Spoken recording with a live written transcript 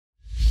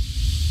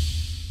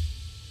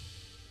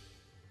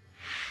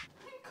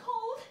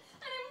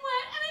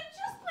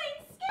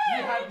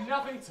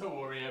Nothing to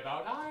worry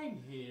about.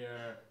 I'm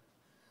here.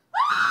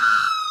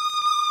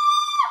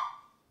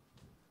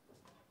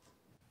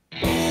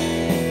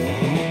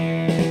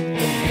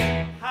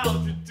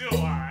 How'd you do,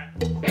 I?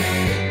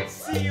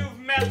 See you've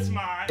met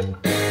my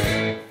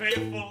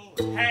faithful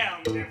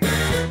handyman.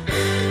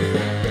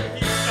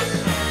 He's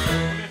just a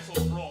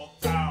little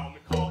brought down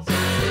because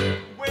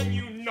when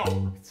you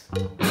knocked,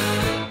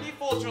 he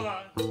thought you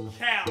were the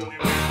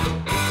candyman.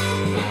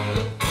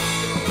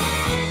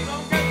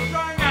 Don't get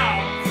strung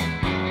out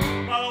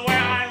by the way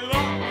I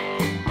look.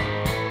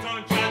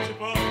 Don't judge a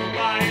book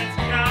by its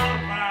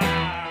cover.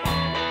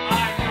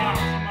 I'm not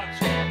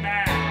much of a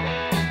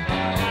man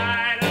by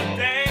night and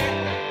day,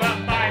 but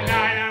by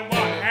night I'm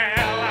one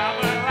hell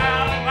of a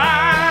lover.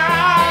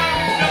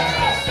 Just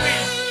a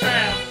sweet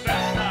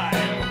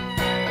transvestite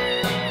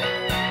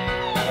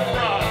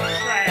from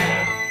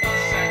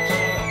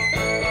transsexual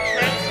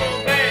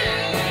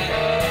Transylvania.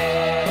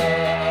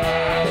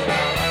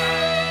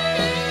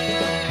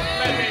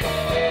 Let me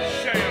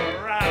show you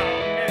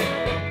around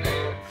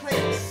and play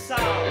the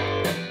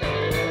sound.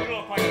 You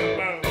look like you're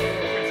both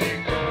pretty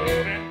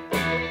moving.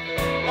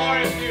 Or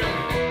if you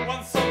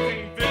want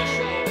something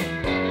visual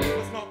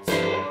that's not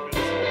too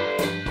visual,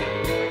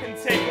 we can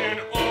take an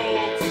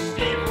old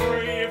Steve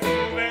Reeve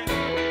movie.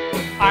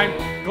 I'm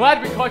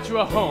glad we caught you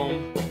at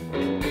home.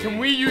 Can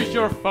we use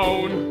your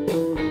phone?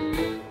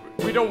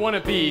 We don't want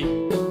to be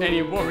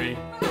any worry.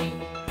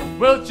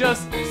 We'll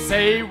just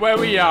say where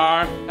we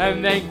are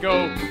and then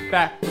go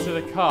back to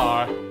the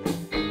car.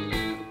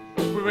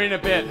 We're in a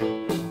bit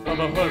of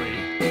a hurry.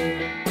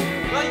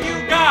 Well,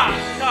 you got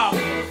top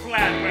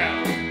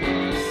flatbed.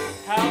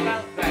 How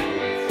about that?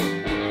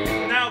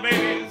 Now,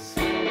 babies,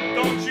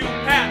 don't you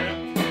panic.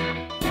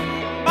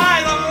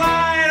 By the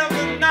light of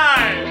the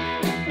night,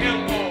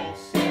 it'll all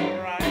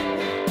alright.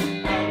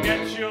 I'll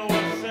get you a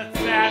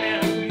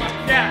satanic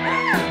mechanic.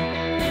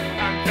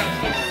 I'm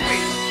just a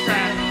sweet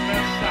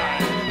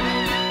transvestite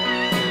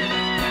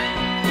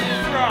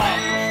from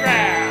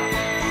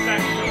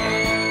transsexual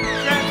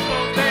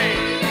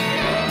Transylvania.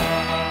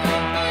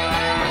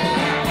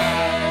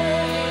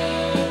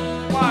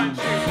 Why don't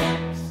you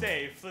stay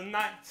for the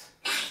night?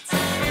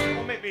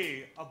 Or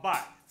maybe a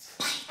bite.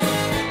 I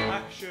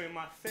can show you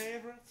my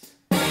favorite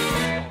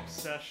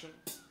obsession.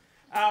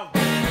 I've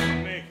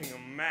been making a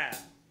man.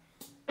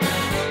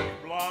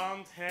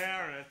 Blonde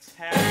hair and a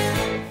tan.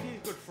 Feel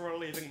good for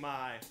relieving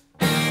my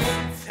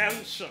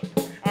tension.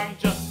 I'm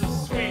just a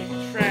sweet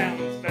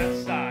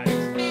transvestite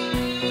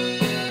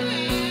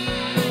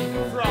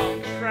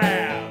from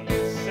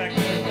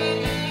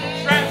transsexual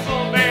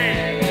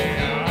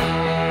Transylvania.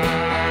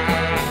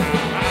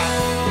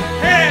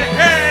 Hey,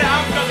 hey,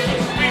 I'm just a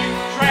sweet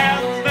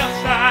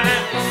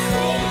transvestite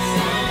from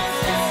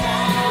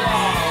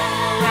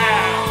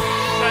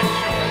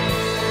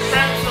transsexual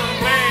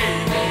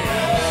Transylvania.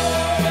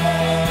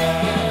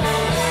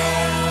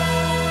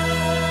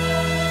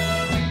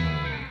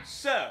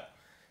 So,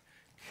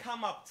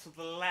 come up to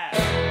the lab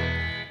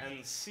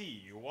and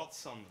see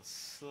what's on the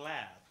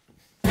slab.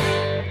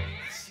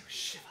 As you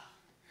shiver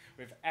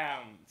with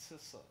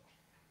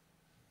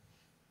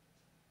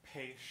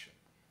anticipation.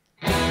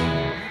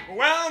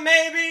 Well,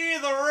 maybe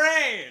the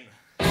rain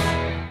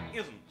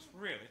isn't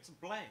really to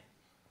blame.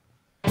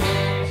 So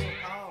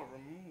I'll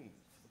remove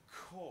the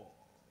core.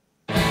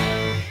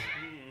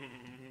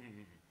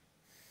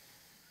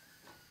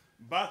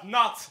 But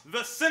not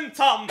the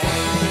symptoms.